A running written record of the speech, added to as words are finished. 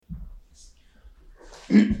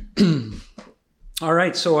All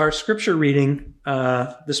right, so our scripture reading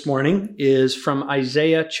this morning is from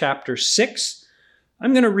Isaiah chapter 6.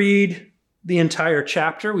 I'm going to read the entire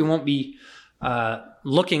chapter. We won't be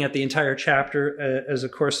looking at the entire chapter as,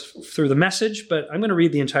 of course, through the message, but I'm going to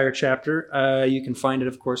read the entire chapter. You can find it,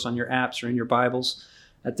 of course, on your apps or in your Bibles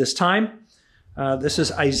at this time. This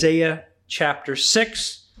is Isaiah chapter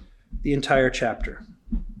 6, the entire chapter.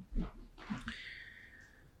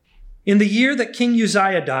 In the year that King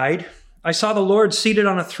Uzziah died, I saw the Lord seated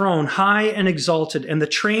on a throne, high and exalted, and the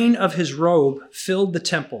train of his robe filled the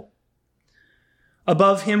temple.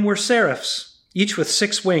 Above him were seraphs, each with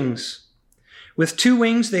 6 wings. With 2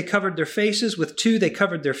 wings they covered their faces, with 2 they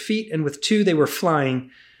covered their feet, and with 2 they were flying.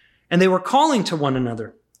 And they were calling to one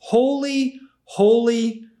another, "Holy,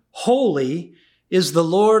 holy, holy is the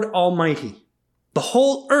Lord Almighty. The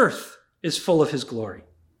whole earth is full of his glory."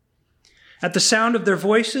 At the sound of their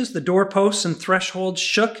voices, the doorposts and thresholds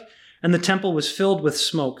shook, and the temple was filled with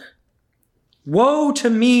smoke. "Woe to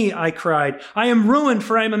me," I cried. "I am ruined,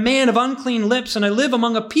 for I am a man of unclean lips, and I live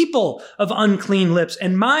among a people of unclean lips,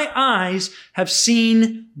 and my eyes have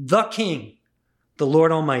seen the King, the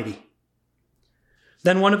Lord Almighty."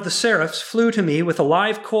 Then one of the seraphs flew to me with a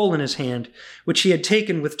live coal in his hand, which he had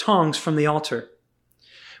taken with tongs from the altar.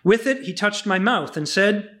 With it he touched my mouth and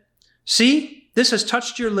said, "See, this has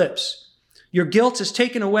touched your lips. Your guilt is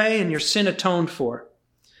taken away and your sin atoned for."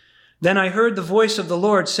 Then I heard the voice of the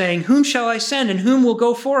Lord saying, "Whom shall I send, and whom will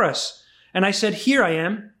go for us?" And I said, "Here I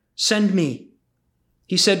am, send me."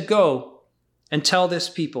 He said, "Go and tell this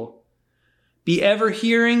people, be ever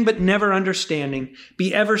hearing but never understanding,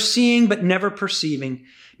 be ever seeing but never perceiving.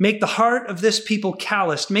 Make the heart of this people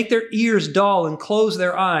calloused, make their ears dull and close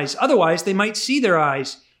their eyes. Otherwise they might see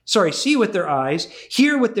with their eyes,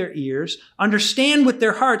 hear with their ears, understand with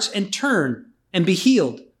their hearts, and turn and be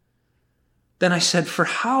healed." Then I said, "For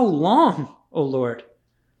how long, O Lord?"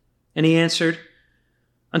 And he answered,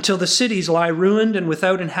 "Until the cities lie ruined and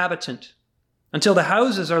without inhabitant, until the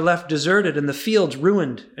houses are left deserted and the fields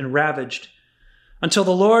ruined and ravaged, until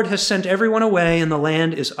the Lord has sent everyone away and the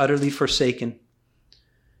land is utterly forsaken.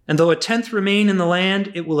 And though 1/10 remain in the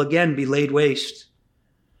land, it will again be laid waste.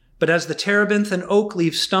 But as the terebinth and oak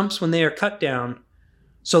leave stumps when they are cut down,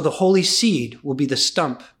 so the holy seed will be the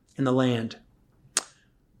stump in the land."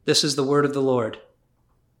 This is the word of the Lord.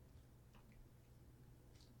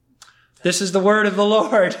 This is the word of the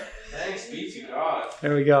Lord. Thanks be to God.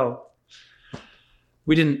 There we go.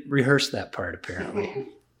 We didn't rehearse that part, apparently.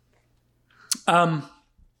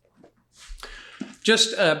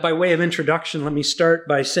 Just by way of introduction, let me start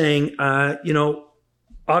by saying,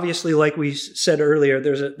 obviously, like we said earlier,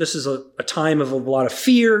 this is a time of a lot of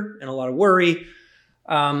fear and a lot of worry.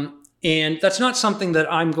 And that's not something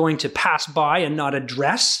that I'm going to pass by and not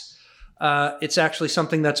address. It's actually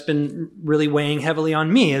something that's been really weighing heavily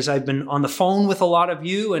on me as I've been on the phone with a lot of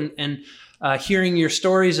you and hearing your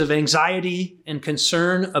stories of anxiety and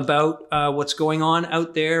concern about what's going on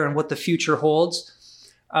out there and what the future holds.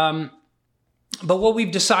 But what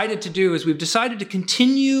we've decided to do is we've decided to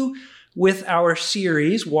continue with our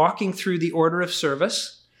series, Walking Through the Order of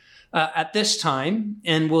Service, at this time.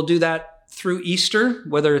 And we'll do that through Easter,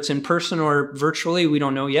 whether it's in person or virtually, we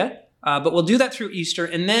don't know yet. But we'll do that through Easter.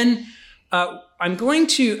 And then I'm going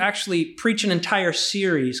to actually preach an entire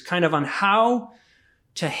series kind of on how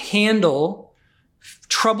to handle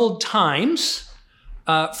troubled times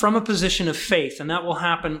from a position of faith. And that will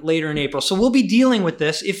happen later in April. So we'll be dealing with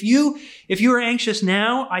this. If you are anxious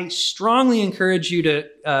now, I strongly encourage you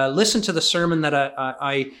to listen to the sermon that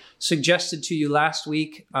I suggested to you last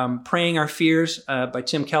week, Praying Our Fears by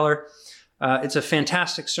Tim Keller. It's a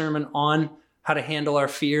fantastic sermon on how to handle our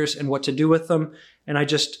fears and what to do with them. And I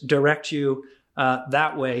just direct you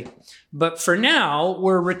that way. But for now,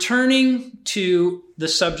 we're returning to the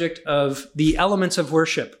subject of the elements of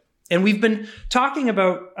worship. And we've been talking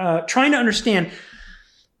about trying to understand,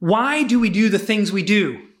 why do we do the things we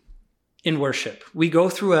do in worship? We go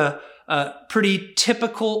through a pretty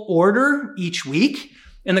typical order each week.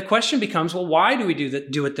 And the question becomes, well, why do we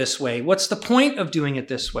do it this way? What's the point of doing it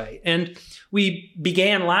this way? And we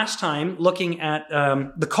began last time looking at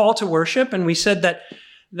the call to worship, and we said that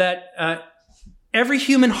every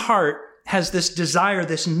human heart has this desire,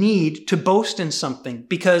 this need to boast in something,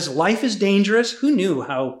 because life is dangerous. Who knew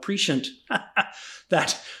how prescient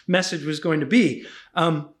that message was going to be?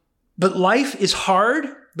 But life is hard.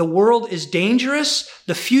 The world is dangerous.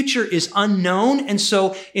 The future is unknown. And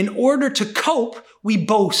so in order to cope, we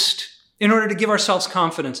boast in order to give ourselves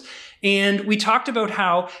confidence. And we talked about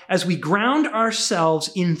how as we ground ourselves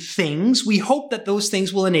in things, we hope that those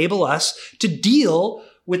things will enable us to deal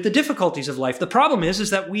with the difficulties of life. The problem is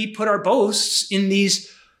that we put our boasts in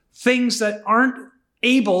these things that aren't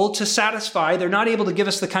able to satisfy. They're not able to give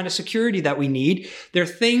us the kind of security that we need. They're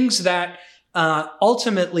things that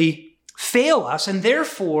ultimately fail us. And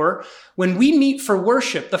therefore, when we meet for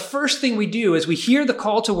worship, the first thing we do is we hear the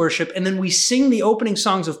call to worship and then we sing the opening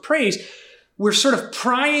songs of praise. We're sort of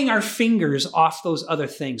prying our fingers off those other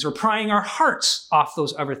things, or prying our hearts off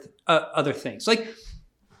those other things. Like,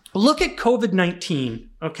 look at COVID-19,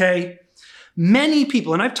 okay? Many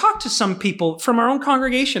people, and I've talked to some people from our own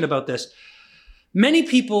congregation about this, many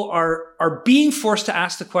people are being forced to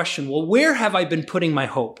ask the question, well, where have I been putting my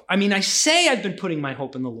hope? I mean, I say I've been putting my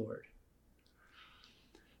hope in the Lord.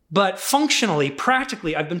 But functionally,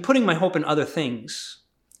 practically, I've been putting my hope in other things.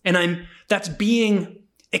 And that's being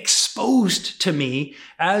exposed to me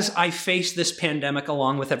as I face this pandemic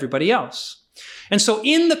along with everybody else. And so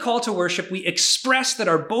in the call to worship, we express that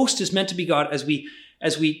our boast is meant to be God as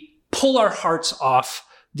we pull our hearts off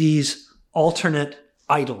these alternate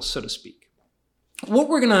idols, so to speak. What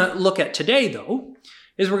we're going to look at today, though,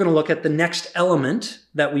 is we're going to look at the next element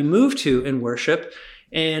that we move to in worship,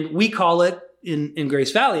 and we call it, in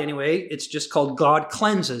Grace Valley anyway, it's just called God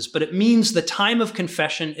Cleanses, but it means the time of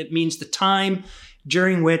confession. It means the time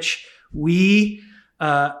during which we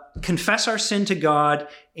confess our sin to God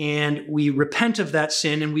and we repent of that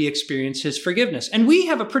sin and we experience his forgiveness. And we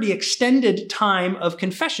have a pretty extended time of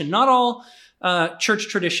confession. Not all church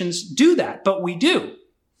traditions do that, but we do.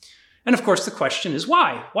 And of course, the question is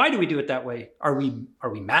why? Why do we do it that way? Are we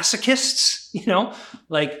masochists? You know,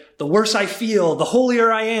 like the worse I feel, the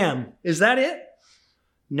holier I am. Is that it?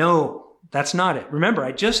 No, that's not it. Remember,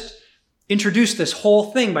 I just introduced this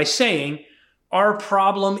whole thing by saying our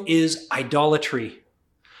problem is idolatry.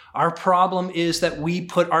 Our problem is that we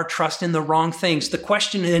put our trust in the wrong things. The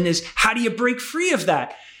question then is, how do you break free of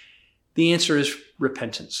that? The answer is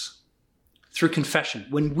repentance through confession.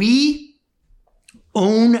 When we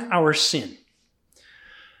own our sin,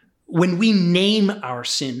 when we name our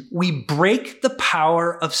sin, we break the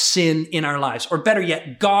power of sin in our lives. Or better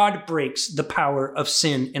yet, God breaks the power of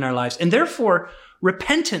sin in our lives. And therefore,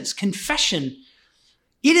 repentance, confession,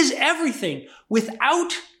 it is everything.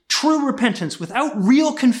 Without true repentance, without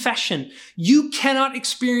real confession, you cannot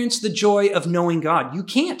experience the joy of knowing God. You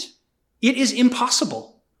can't. It is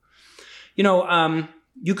impossible. You know,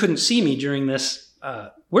 you couldn't see me during this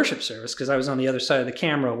worship service because I was on the other side of the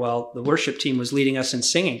camera while the worship team was leading us in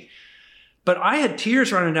singing. But I had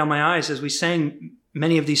tears running down my eyes as we sang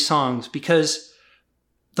many of these songs, because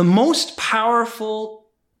the most powerful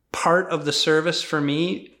part of the service for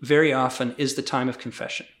me very often is the time of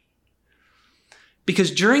confession. Because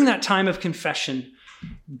during that time of confession,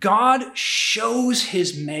 God shows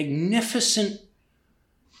his magnificent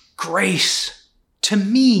grace to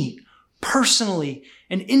me personally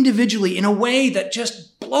and individually in a way that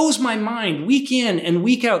just blows my mind week in and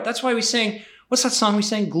week out. That's why we sang, what's that song we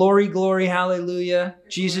sang? Glory, glory, hallelujah.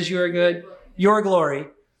 Jesus, you are good. Your glory.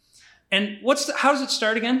 And how does it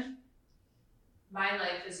start again? My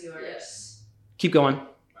life is yours. Yes. Keep going.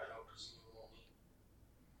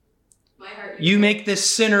 My heart. You make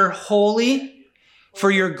this sinner holy,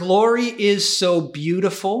 for your glory is so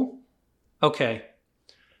beautiful. Okay.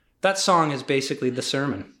 That song is basically the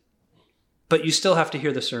sermon. But you still have to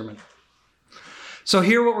hear the sermon. So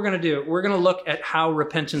here what we're going to do. We're going to look at how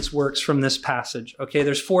repentance works from this passage. Okay,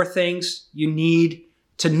 there's 4 things you need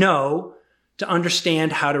to know to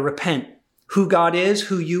understand how to repent. Who God is,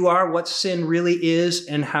 who you are, what sin really is,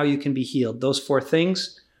 and how you can be healed. Those 4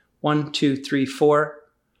 things. 1, 2, 3, 4.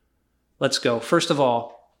 Let's go. First of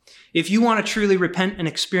all, if you want to truly repent and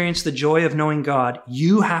experience the joy of knowing God,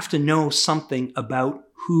 you have to know something about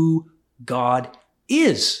who God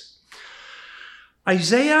is.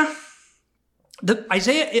 Isaiah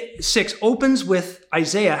 6 opens with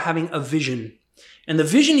Isaiah having a vision. And the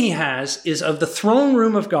vision he has is of the throne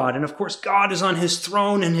room of God. And of course, God is on his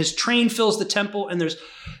throne and his train fills the temple and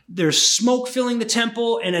there's smoke filling the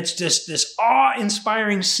temple. And it's just this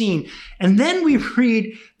awe-inspiring scene. And then we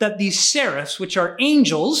read that these seraphs, which are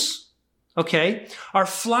angels, okay, are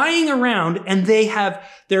flying around and they have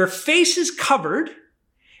their faces covered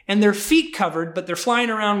and their feet covered, but they're flying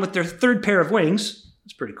around with their 3rd pair of wings.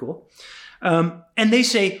 It's pretty cool. And they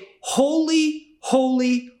say, holy,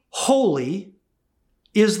 holy, holy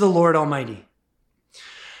is the Lord Almighty.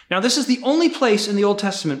 Now, this is the only place in the Old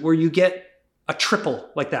Testament where you get a triple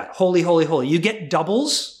like that. Holy, holy, holy. You get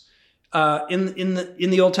doubles in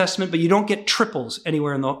the Old Testament, but you don't get triples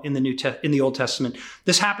anywhere in the Old Testament.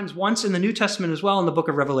 This happens once in the New Testament as well in the book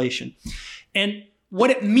of Revelation. And what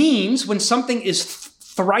it means when something is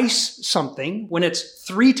thrice something, when it's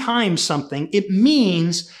 3 times something, it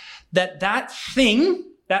means that that thing,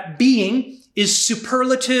 that being, is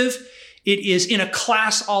superlative. It is in a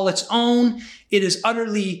class all its own. It is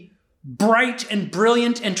utterly bright and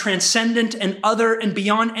brilliant and transcendent and other and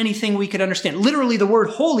beyond anything we could understand. Literally, the word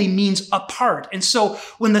holy means apart. And so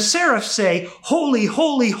when the seraphs say, holy,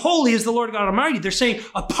 holy, holy is the Lord God Almighty, they're saying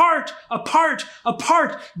apart, apart,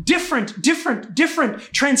 apart, different, different, different,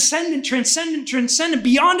 transcendent, transcendent, transcendent,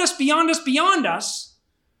 beyond us, beyond us, beyond us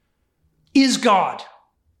is God.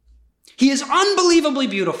 He is unbelievably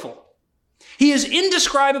beautiful. He is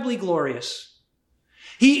indescribably glorious.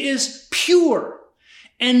 He is pure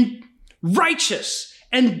and righteous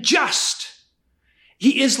and just.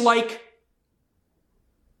 He is like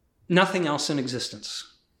nothing else in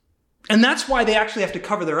existence. And that's why they actually have to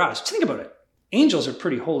cover their eyes. Think about it. Angels are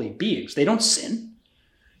pretty holy beings. They don't sin.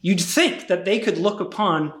 You'd think that they could look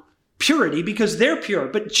upon purity because they're pure.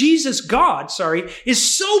 But Jesus, God,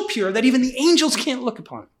 is so pure that even the angels can't look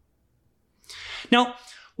upon him. Now,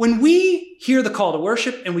 when we hear the call to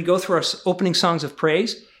worship and we go through our opening songs of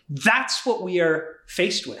praise, that's what we are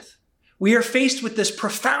faced with. We are faced with this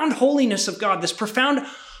profound holiness of God, this profound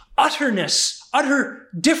utterness, utter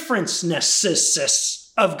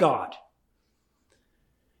differenceness of God.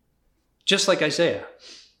 Just like Isaiah.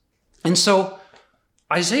 And so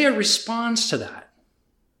Isaiah responds to that.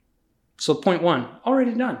 So point 1,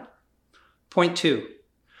 already done. Point 2,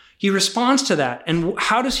 he responds to that. And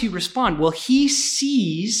how does he respond? Well, he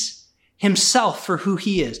sees himself for who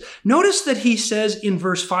he is. Notice that he says in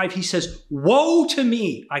verse 5, he says, woe to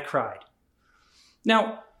me, I cried.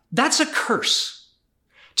 Now, that's a curse.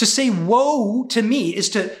 To say woe to me is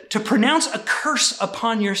to pronounce a curse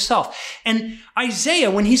upon yourself. And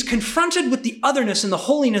Isaiah, when he's confronted with the otherness and the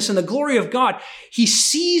holiness and the glory of God, he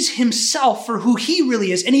sees himself for who he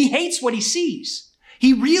really is, and he hates what he sees.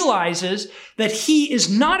 He realizes that he is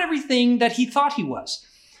not everything that he thought he was.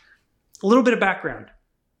 A little bit of background.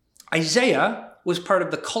 Isaiah was part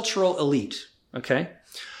of the cultural elite, okay?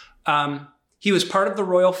 He was part of the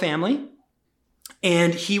royal family,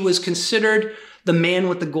 and he was considered the man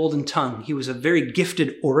with the golden tongue. He was a very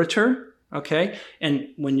gifted orator, okay? And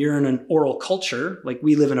when you're in an oral culture, like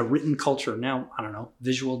we live in a written culture now, I don't know,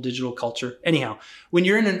 visual, digital culture. Anyhow, when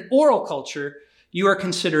you're in an oral culture, you are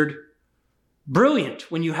considered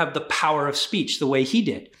brilliant when you have the power of speech the way he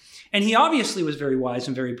did. And he obviously was very wise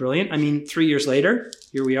and very brilliant. I mean, 3 years later,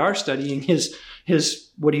 here we are studying his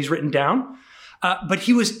what he's written down. But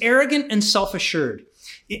he was arrogant and self-assured.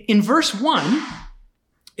 In verse 1,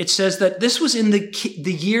 it says that this was in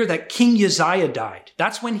the year that King Uzziah died.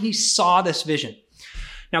 That's when he saw this vision.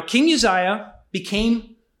 Now, King Uzziah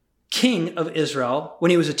became king of Israel when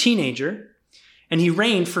he was a teenager, and he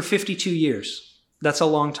reigned for 52 years. That's a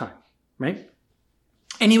long time, right?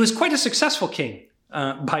 And he was quite a successful king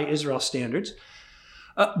by Israel's standards.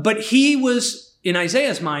 But he was, in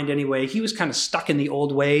Isaiah's mind anyway, he was kind of stuck in the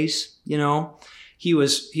old ways, you know. He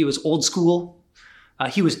was old school.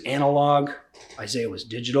 He was analog. Isaiah was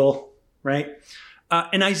digital, right?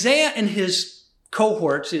 And Isaiah and his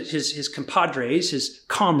cohorts, his compadres, his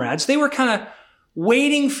comrades, they were kind of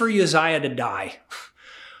waiting for Uzziah to die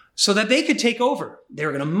so that they could take over. They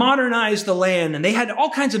were going to modernize the land, and they had all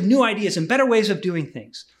kinds of new ideas and better ways of doing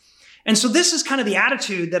things. And so this is kind of the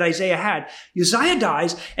attitude that Isaiah had. Uzziah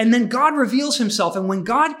dies, and then God reveals himself. And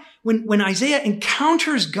when Isaiah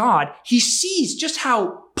encounters God, he sees just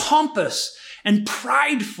how pompous and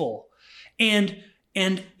prideful and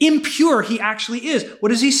impure he actually is. What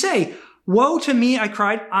does he say? Woe to me, I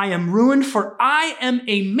cried, I am ruined, for I am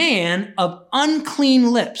a man of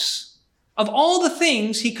unclean lips. Of all the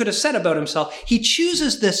things he could have said about himself, he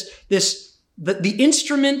chooses the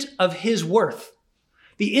instrument of his worth,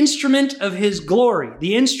 the instrument of his glory,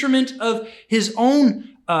 the instrument of his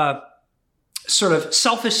own sort of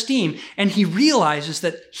self-esteem, and he realizes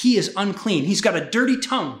that he is unclean. He's got a dirty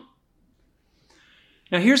tongue.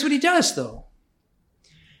 Now, here's what he does, though.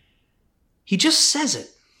 He just says it.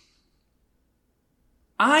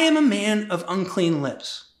 I am a man of unclean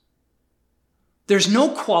lips. There's no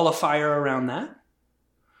qualifier around that.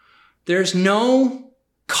 There's no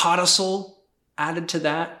codicil added to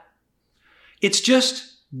that. It's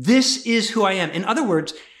just, this is who I am. In other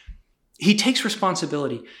words, he takes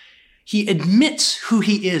responsibility. He admits who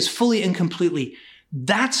he is fully and completely.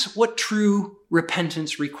 That's what true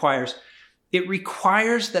repentance requires. It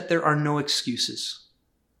requires that there are no excuses.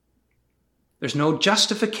 There's no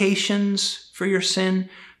justifications for your sin.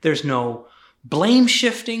 There's no blame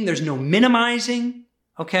shifting. There's no minimizing.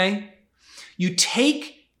 Okay? You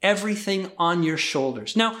take everything on your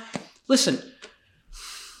shoulders. Now, listen,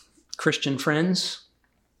 Christian friends,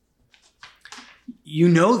 you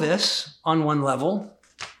know this on one level,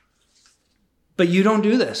 but you don't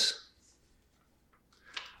do this.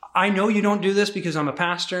 I know you don't do this because I'm a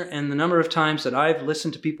pastor, and the number of times that I've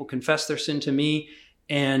listened to people confess their sin to me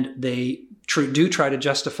and they do try to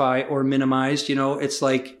justify or minimize, it's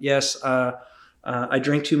like, yes, I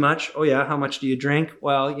drink too much. Oh yeah, how much do you drink?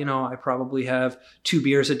 Well, I probably have 2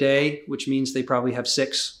 beers a day, which means they probably have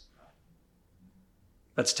 6.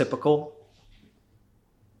 That's typical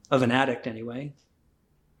of an addict anyway.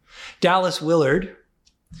 Dallas Willard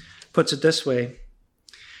puts it this way.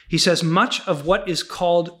 He says, much of what is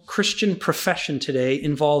called Christian profession today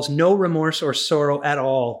involves no remorse or sorrow at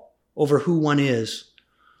all over who one is,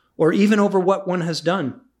 or even over what one has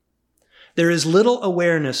done. There is little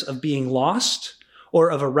awareness of being lost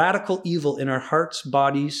or of a radical evil in our hearts,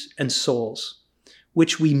 bodies, and souls,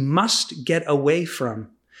 which we must get away from,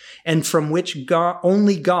 and from which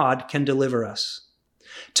only God can deliver us.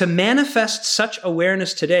 To manifest such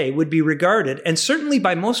awareness today would be regarded, and certainly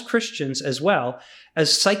by most Christians as well,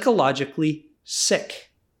 as psychologically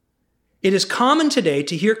sick. It is common today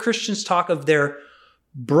to hear Christians talk of their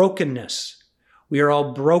brokenness. We are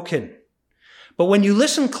all broken. But when you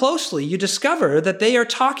listen closely, you discover that they are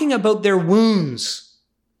talking about their wounds,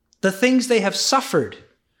 the things they have suffered,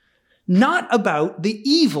 not about the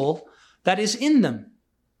evil that is in them.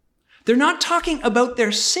 They're not talking about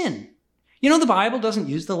their sin. The Bible doesn't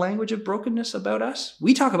use the language of brokenness about us.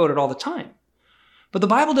 We talk about it all the time. But the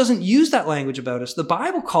Bible doesn't use that language about us. The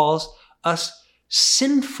Bible calls us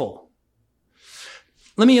sinful.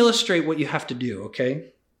 Let me illustrate what you have to do,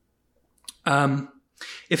 okay?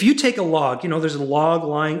 If you take a log, there's a log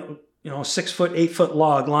lying, 6 foot, 8 foot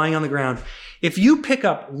log lying on the ground. If you pick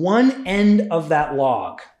up one end of that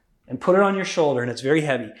log and put it on your shoulder, and it's very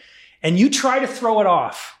heavy, and you try to throw it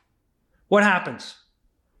off, what happens?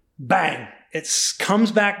 Bang! It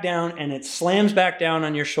comes back down and it slams back down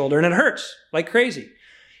on your shoulder and it hurts like crazy.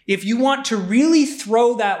 If you want to really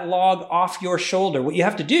throw that log off your shoulder, what you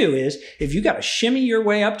have to do is, if you got to shimmy your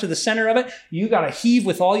way up to the center of it, you got to heave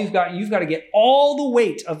with all you've got. You've got to get all the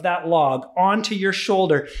weight of that log onto your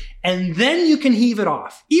shoulder, and then you can heave it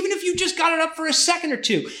off. Even if you just got it up for a second or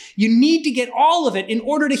two, you need to get all of it in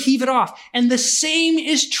order to heave it off. And the same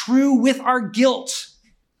is true with our guilt.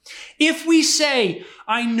 If we say,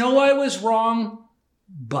 I know I was wrong,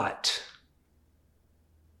 but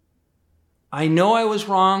if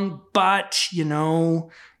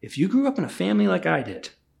you grew up in a family like I did,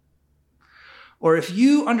 or if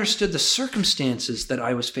you understood the circumstances that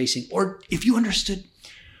I was facing, or if you understood,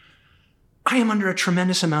 I am under a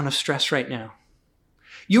tremendous amount of stress right now,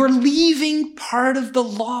 you're leaving part of the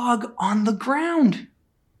log on the ground.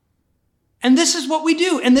 And this is what we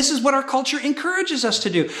do. And this is what our culture encourages us to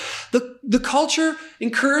do. The culture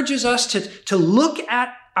encourages us to look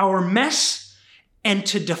at our mess and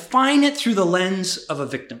to define it through the lens of a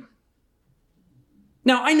victim.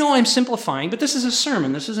 Now, I know I'm simplifying, but this is a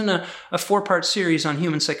sermon. This isn't a 4-part series on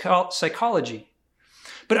human psychology.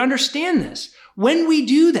 But understand this. When we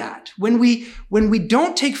do that, when we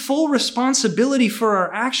don't take full responsibility for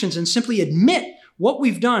our actions and simply admit what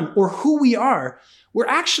we've done or who we are, we're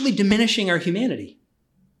actually diminishing our humanity.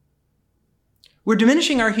 We're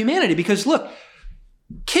diminishing our humanity because, look,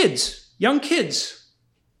 young kids,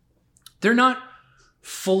 they're not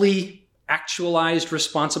fully actualized,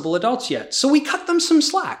 responsible adults yet. So we cut them some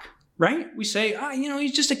slack, right? We say,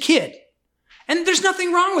 he's just a kid. And there's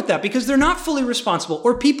nothing wrong with that because they're not fully responsible,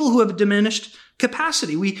 or people who have a diminished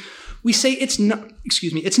capacity. We say it's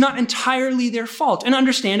not entirely their fault, and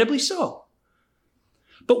understandably so.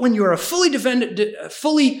 But when you're a fully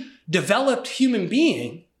developed human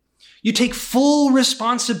being, you take full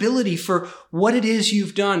responsibility for what it is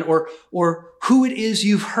you've done or who it is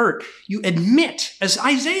you've hurt. You admit, as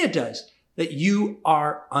Isaiah does, that you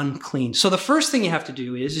are unclean. So the first thing you have to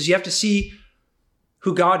do is you have to see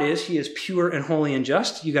who God is. He is pure and holy and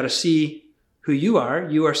just. You got to see who you are.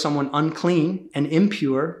 You are someone unclean and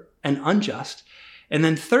impure and unjust. And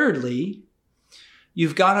then thirdly,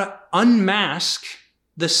 you've got to unmask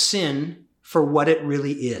the sin for what it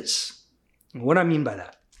really is. And what do I mean by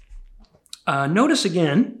that? Notice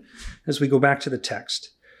again, as we go back to the text,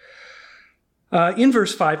 in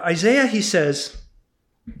verse 5, Isaiah, he says,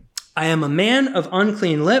 I am a man of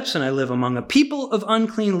unclean lips, and I live among a people of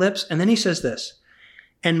unclean lips. And then he says this,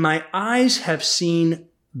 and my eyes have seen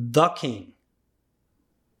the King,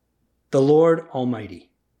 the Lord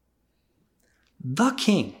Almighty. The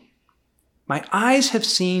King. My eyes have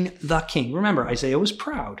seen the King. Remember, Isaiah was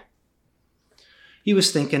proud. He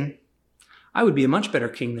was thinking, I would be a much better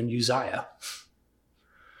king than Uzziah.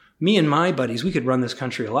 Me and my buddies, we could run this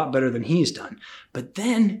country a lot better than he's done. But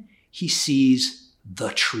then he sees the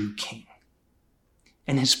true king.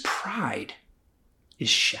 And his pride is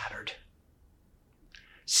shattered.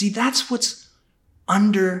 See, that's what's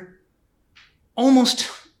under almost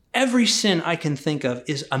every sin I can think of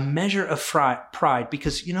is a measure of pride.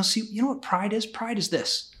 Because, you know what pride is? Pride is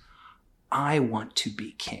this. I want to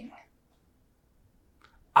be king.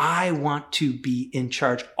 I want to be in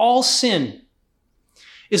charge. All sin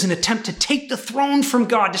is an attempt to take the throne from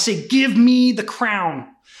God, to say, give me the crown.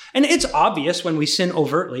 And it's obvious when we sin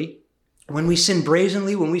overtly, when we sin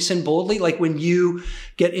brazenly, when we sin boldly, like when you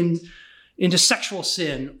get into sexual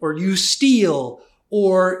sin, or you steal,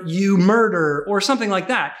 or you murder, or something like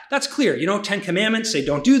that. That's clear. 10 Commandments say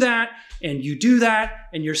don't do that, and you do that,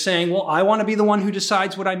 and you're saying, well, I want to be the one who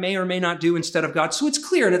decides what I may or may not do instead of God. So it's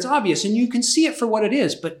clear and it's obvious, and you can see it for what it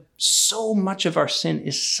is, but so much of our sin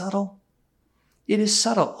is subtle. It is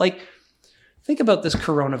subtle. Like, think about this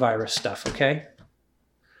coronavirus stuff, okay?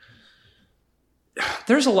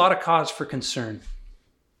 There's a lot of cause for concern.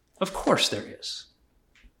 Of course there is.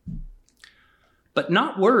 But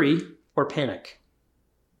not worry or panic.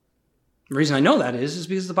 The reason I know that is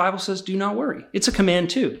because the Bible says do not worry. It's a command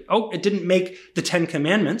too. Oh, it didn't make the 10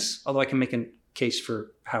 Commandments, although I can make a case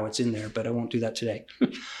for how it's in there, but I won't do that today.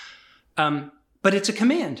 But it's a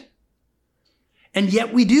command. And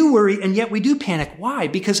yet we do worry, and yet we do panic. Why?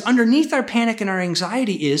 Because underneath our panic and our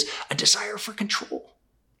anxiety is a desire for control.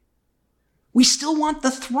 We still want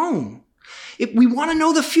the throne. We want to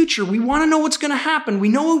know the future. We want to know what's going to happen.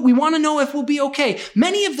 We want to know if we'll be okay.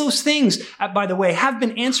 Many of those things, by the way, have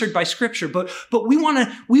been answered by Scripture, but we want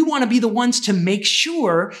to be the ones to make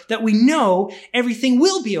sure that we know everything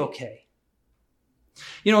will be okay.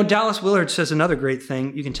 Dallas Willard says another great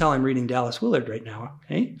thing. You can tell I'm reading Dallas Willard right now,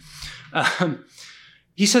 okay?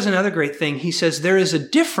 He says another great thing. He says there is a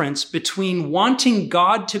difference between wanting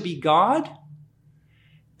God to be God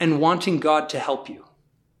and wanting God to help you.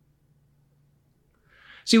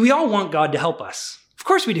 See, we all want God to help us. Of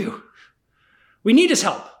course we do. We need his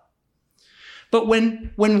help. But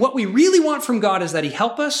when what we really want from God is that he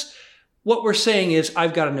help us, what we're saying is,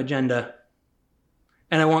 I've got an agenda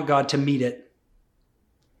and I want God to meet it.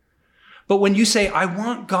 But when you say, I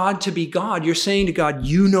want God to be God, you're saying to God,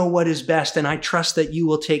 you know what is best, and I trust that you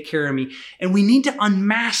will take care of me. And we need to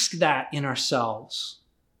unmask that in ourselves.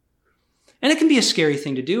 And it can be a scary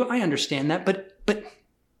thing to do. I understand that. But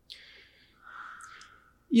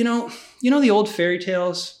you know the old fairy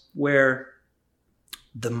tales where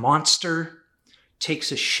the monster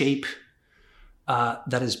takes a shape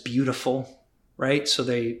that is beautiful, right? So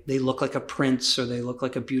they look like a prince, or they look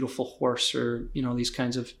like a beautiful horse, or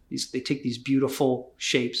they take these beautiful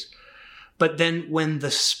shapes. But then when the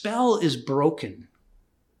spell is broken,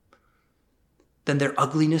 then their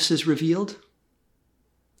ugliness is revealed.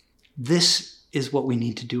 This is what we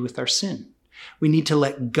need to do with our sin. We need to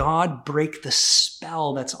let God break the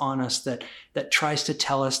spell that's on us that tries to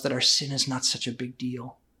tell us that our sin is not such a big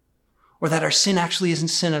deal, or that our sin actually isn't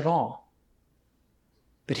sin at all.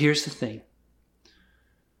 But here's the thing.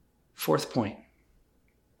 Fourth point.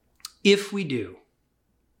 If we do,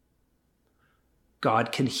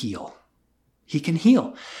 God can heal. He can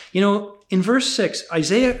heal. In verse 6,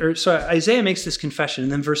 Isaiah makes this confession,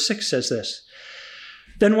 and then verse 6 says this.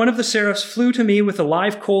 Then one of the seraphs flew to me with a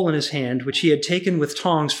live coal in his hand, which he had taken with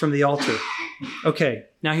tongs from the altar. Okay,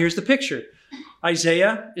 now here's the picture.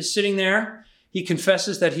 Isaiah is sitting there. He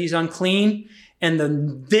confesses that he's unclean. And the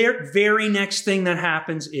very next thing that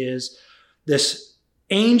happens is this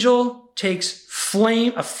angel takes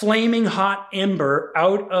a flaming hot ember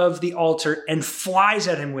out of the altar and flies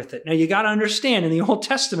at him with it. Now you got to understand, in the Old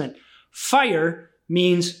Testament, fire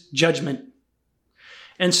means judgment.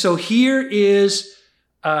 And so here is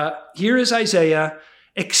Isaiah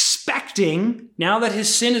expecting, now that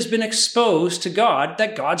his sin has been exposed to God,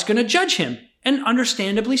 that God's going to judge him, and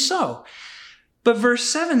understandably so. But verse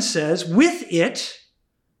 7 says, with it,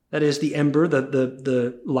 that is the ember,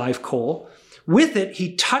 the live coal, with it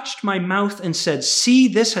he touched my mouth and said, see,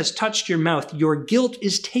 this has touched your mouth. Your guilt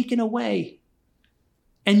is taken away,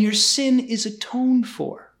 and your sin is atoned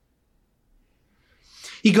for.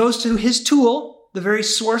 He goes to his tool, the very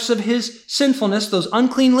source of his sinfulness, those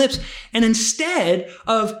unclean lips. And instead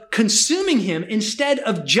of consuming him, instead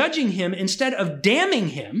of judging him, instead of damning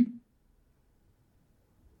him,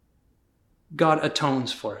 God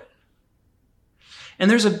atones for it.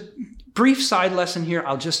 And there's a brief side lesson here.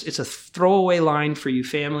 It's a throwaway line for you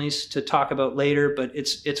families to talk about later, but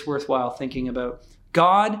it's worthwhile thinking about.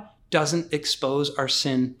 God doesn't expose our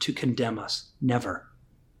sin to condemn us. Never.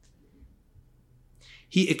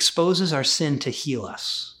 He exposes our sin to heal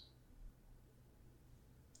us.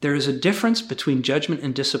 There is a difference between judgment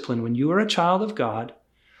and discipline. When you are a child of God,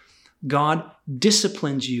 God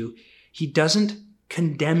disciplines you. He doesn't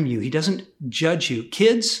condemn you. He doesn't judge you.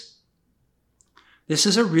 Kids, this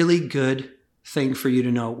is a really good thing for you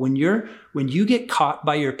to know. When you get caught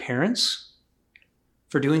by your parents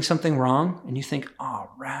for doing something wrong and you think, oh,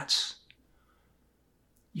 rats,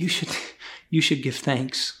 you should give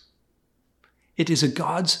thanks. It is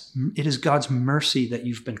God's mercy that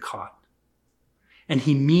you've been caught. And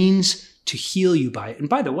he means to heal you by it. And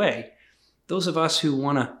by the way, those of us who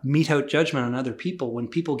want to mete out judgment on other people, when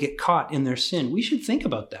people get caught in their sin, we should think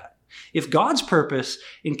about that. If God's purpose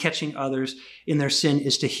in catching others in their sin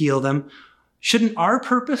is to heal them, shouldn't our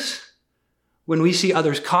purpose, when we see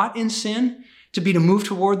others caught in sin, to be to move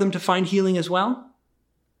toward them to find healing as well?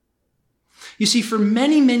 You see, for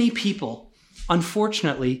many, many people,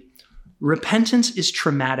 unfortunately, repentance is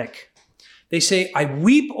traumatic. They say, I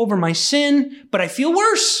weep over my sin, but I feel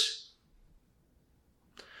worse.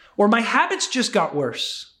 Or my habits just got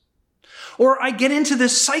worse. Or I get into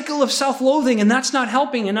this cycle of self-loathing and that's not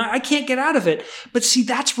helping and I can't get out of it. But see,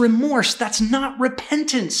 that's remorse. That's not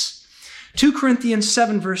repentance. 2 Corinthians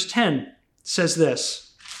 7 verse 10 says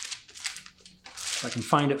this. If I can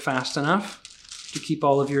find it fast enough to keep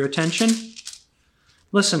all of your attention.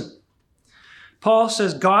 Listen. Paul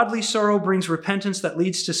says, godly sorrow brings repentance that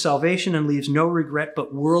leads to salvation and leaves no regret,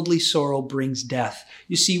 but worldly sorrow brings death.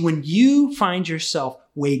 You see, when you find yourself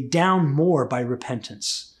weighed down more by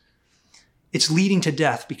repentance, it's leading to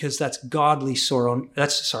death because that's godly sorrow.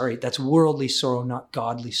 That's worldly sorrow, not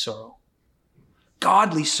godly sorrow.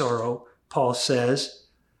 Godly sorrow, Paul says,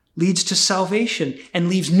 leads to salvation and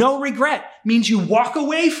leaves no regret. Means you walk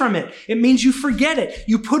away from it. It means you forget it.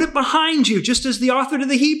 You put it behind you, just as the author to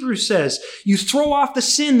the Hebrews says. You throw off the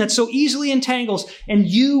sin that so easily entangles and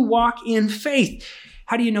you walk in faith.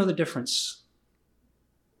 How do you know the difference?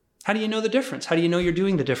 How do you know the difference? How do you know you're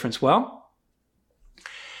doing the difference? Well,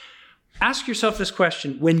 ask yourself this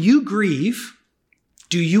question. When you grieve,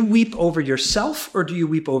 do you weep over yourself or do you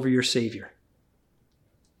weep over your Savior?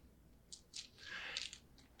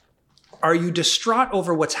 Are you distraught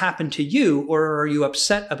over what's happened to you, or are you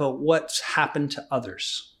upset about what's happened to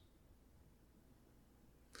others?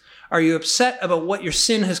 Are you upset about what your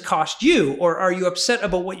sin has cost you, or are you upset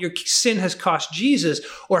about what your sin has cost Jesus,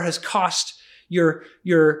 or has cost your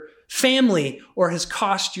family, or has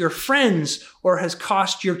cost your friends, or has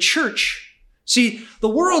cost your church? See, the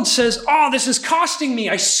world says, oh, this is costing me.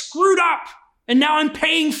 I screwed up, and now I'm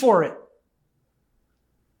paying for it.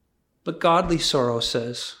 But godly sorrow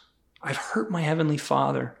says, I've hurt my Heavenly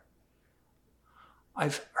Father.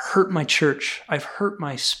 I've hurt my church. I've hurt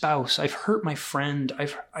my spouse. I've hurt my friend.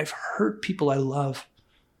 I've hurt people I love.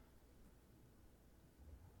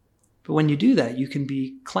 But when you do that, you can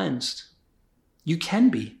be cleansed. You can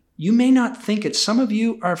be. You may not think it. Some of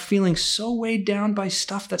you are feeling so weighed down by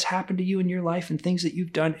stuff that's happened to you in your life and things that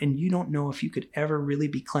you've done, and you don't know if you could ever really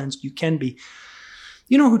be cleansed. You can be.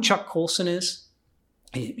 You know who Chuck Colson is?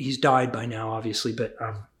 He's died by now, obviously, but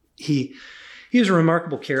he was a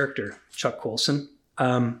remarkable character, Chuck Colson.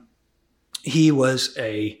 He was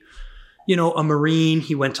a Marine.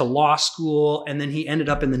 He went to law school, and then he ended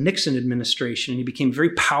up in the Nixon administration, and he became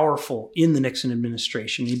very powerful in the Nixon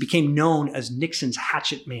administration. He became known as Nixon's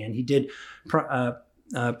hatchet man. He did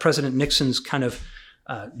President Nixon's kind of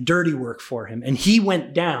dirty work for him, and he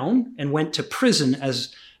went down and went to prison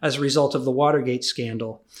as a result of the Watergate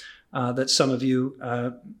scandal that some of you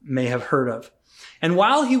may have heard of. And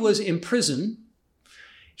while he was in prison,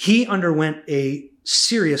 he underwent a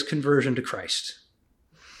serious conversion to Christ.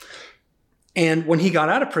 And when he got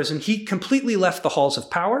out of prison, he completely left the halls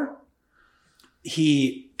of power.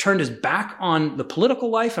 He turned his back on the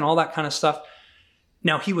political life and all that kind of stuff.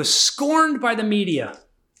 Now, he was scorned by the media.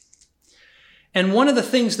 And one of the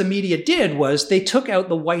things the media did was they took out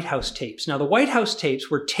the White House tapes. Now, the White House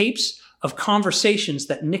tapes were tapes of conversations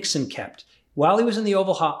that Nixon kept. While he was in the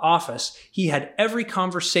Oval Office, he had every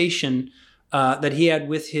conversation that he had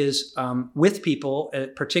with with people,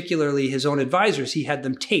 particularly his own advisors. He had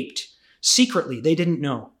them taped secretly. They didn't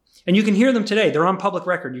know. And you can hear them today. They're on public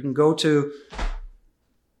record. You can go to,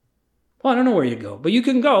 well, I don't know where you go, but you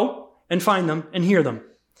can go and find them and hear them.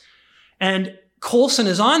 And Colson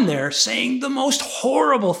is on there saying the most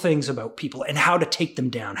horrible things about people and how to take them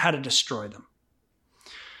down, how to destroy them.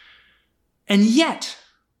 And yet,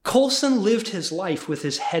 Colson lived his life with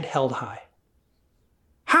his head held high.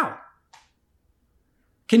 How?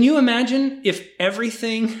 Can you imagine if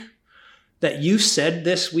everything that you said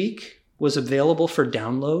this week was available for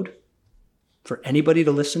download for anybody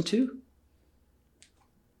to listen to?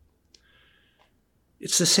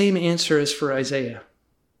 It's the same answer as for Isaiah.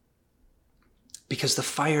 because the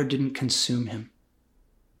fire didn't consume him.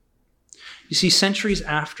 You see, centuries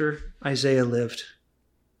after Isaiah lived,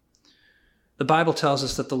 the Bible tells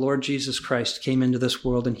us that the Lord Jesus Christ came into this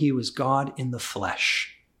world and he was God in the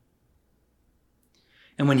flesh.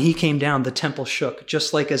 And when he came down, the temple shook,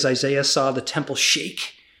 just like as Isaiah saw the temple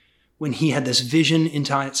shake when he had this vision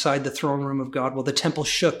inside the throne room of God. Well, the temple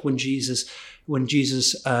shook when Jesus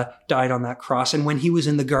died on that cross. And when he was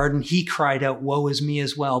in the garden, he cried out, "Woe is me"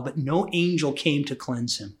 as well. But no angel came to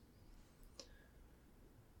cleanse him.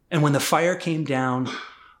 And when the fire came down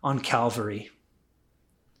on Calvary,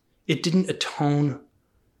 it didn't atone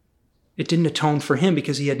for him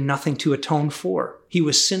because he had nothing to atone for. He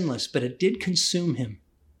was sinless, but it did consume him.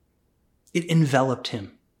 It enveloped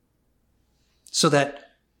him. So that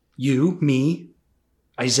you, me,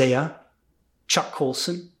 Isaiah, Chuck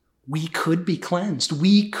Colson, we could be cleansed.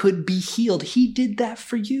 We could be healed. He did that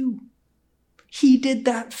for you. He did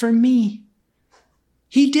that for me.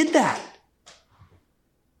 He did that.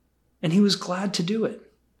 And he was glad to do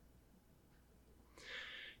it.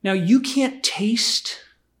 Now, you can't taste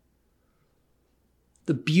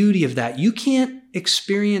the beauty of that. You can't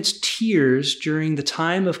experience tears during the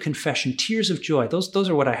time of confession, tears of joy. Those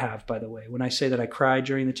are what I have, by the way, when I say that I cried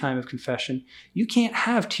during the time of confession. You can't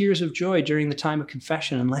have tears of joy during the time of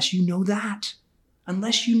confession unless you know that.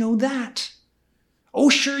 Unless you know that. Oh,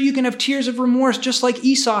 sure, you can have tears of remorse, just like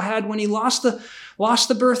Esau had when he lost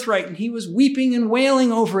the birthright and he was weeping and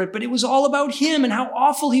wailing over it. But it was all about him and how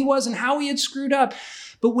awful he was and how he had screwed up.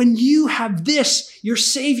 But when you have this, your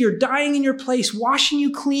Savior dying in your place, washing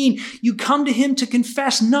you clean, you come to him to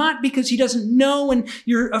confess, not because he doesn't know and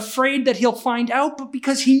you're afraid that he'll find out, but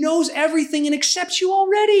because he knows everything and accepts you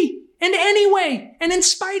already and anyway and in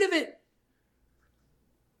spite of it.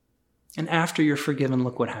 And after you're forgiven,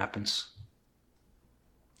 look what happens.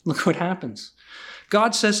 Look what happens.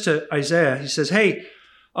 God says to Isaiah, he says, "Hey,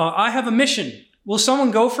 I have a mission. Will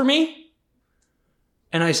someone go for me?"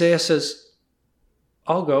 And Isaiah says,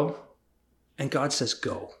 "I'll go." And God says,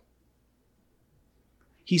 "Go."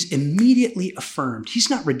 He's immediately affirmed. He's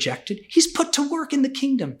not rejected. He's put to work in the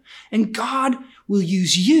kingdom. And God will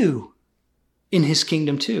use you in his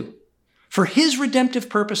kingdom too, for his redemptive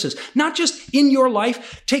purposes, not just in your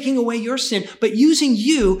life, taking away your sin, but using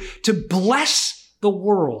you to bless the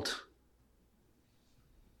world.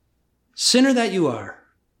 Sinner that you are,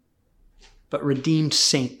 but redeemed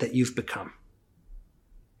saint that you've become.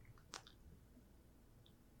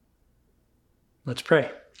 Let's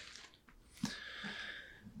pray.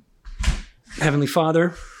 Heavenly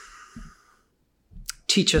Father,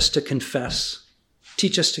 teach us to confess.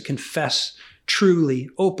 Teach us to confess truly,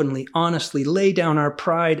 openly, honestly, lay down our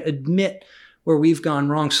pride, admit where we've gone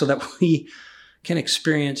wrong so that we can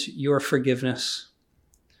experience your forgiveness,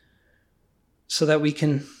 so that we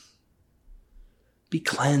can be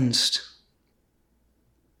cleansed,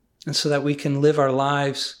 and so that we can live our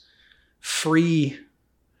lives free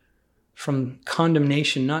from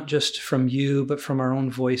condemnation, not just from you, but from our own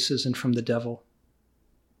voices and from the devil,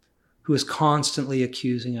 who is constantly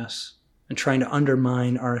accusing us and trying to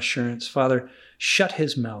undermine our assurance. Father, shut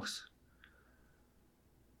his mouth.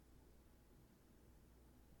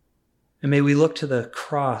 And may we look to the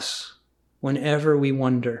cross whenever we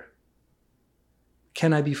wonder,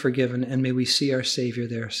 can I be forgiven? And may we see our Savior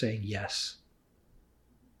there saying yes.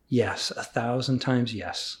 Yes, 1,000 times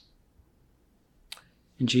yes.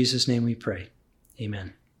 In Jesus' name we pray.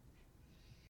 Amen.